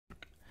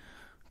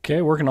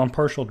Okay, working on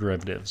partial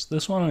derivatives.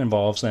 This one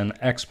involves an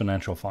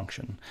exponential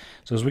function.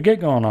 So as we get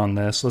going on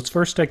this, let's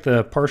first take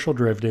the partial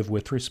derivative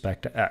with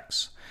respect to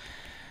x.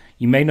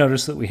 You may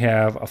notice that we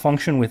have a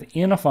function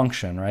within a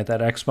function, right?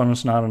 That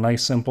exponent's not a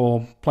nice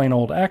simple plain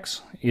old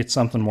x, it's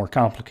something more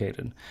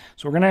complicated.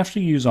 So what we're going to have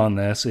to use on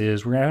this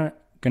is we're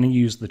going to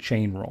use the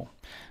chain rule.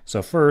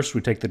 So first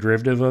we take the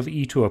derivative of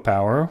e to a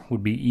power,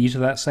 would be e to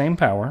that same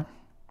power.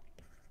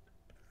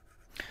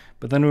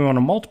 But then we want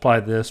to multiply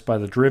this by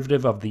the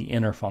derivative of the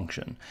inner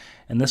function.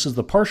 And this is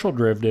the partial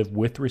derivative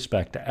with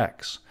respect to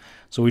x.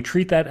 So we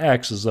treat that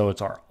x as though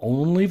it's our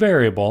only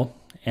variable,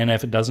 and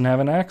if it doesn't have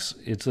an x,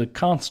 it's a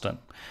constant.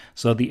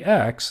 So the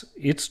x,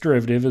 its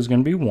derivative is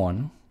going to be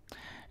 1.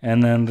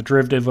 And then the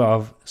derivative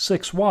of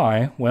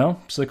 6y,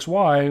 well,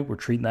 6y, we're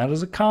treating that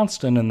as a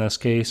constant in this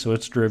case, so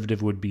its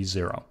derivative would be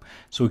 0.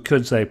 So we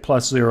could say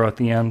plus 0 at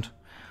the end,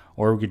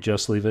 or we could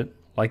just leave it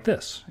like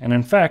this. And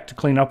in fact, to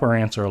clean up our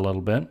answer a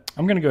little bit,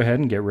 I'm going to go ahead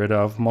and get rid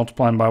of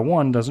multiplying by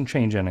 1 doesn't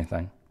change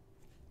anything.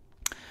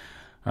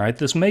 All right,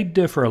 this may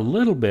differ a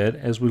little bit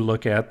as we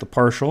look at the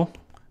partial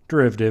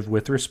derivative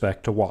with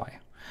respect to y.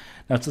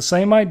 Now it's the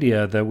same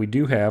idea that we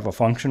do have a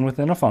function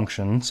within a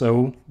function,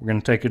 so we're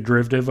going to take a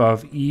derivative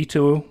of e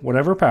to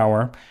whatever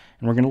power,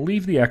 and we're going to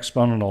leave the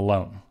exponent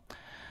alone.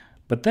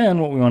 But then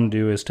what we want to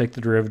do is take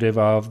the derivative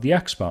of the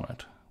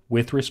exponent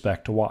with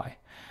respect to y.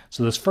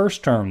 So this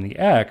first term, the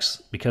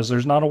x, because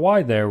there's not a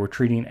y there, we're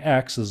treating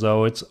x as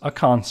though it's a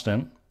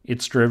constant.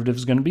 Its derivative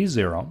is going to be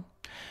 0.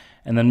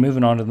 And then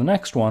moving on to the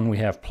next one, we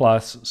have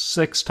plus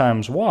 6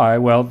 times y.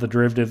 Well, the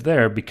derivative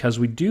there, because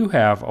we do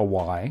have a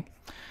y,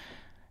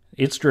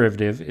 its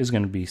derivative is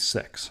going to be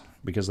 6,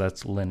 because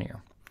that's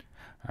linear.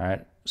 All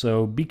right,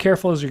 so be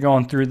careful as you're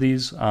going through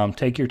these.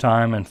 Take your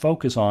time and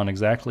focus on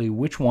exactly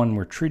which one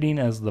we're treating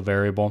as the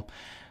variable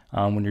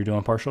when you're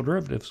doing partial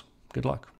derivatives. Good luck.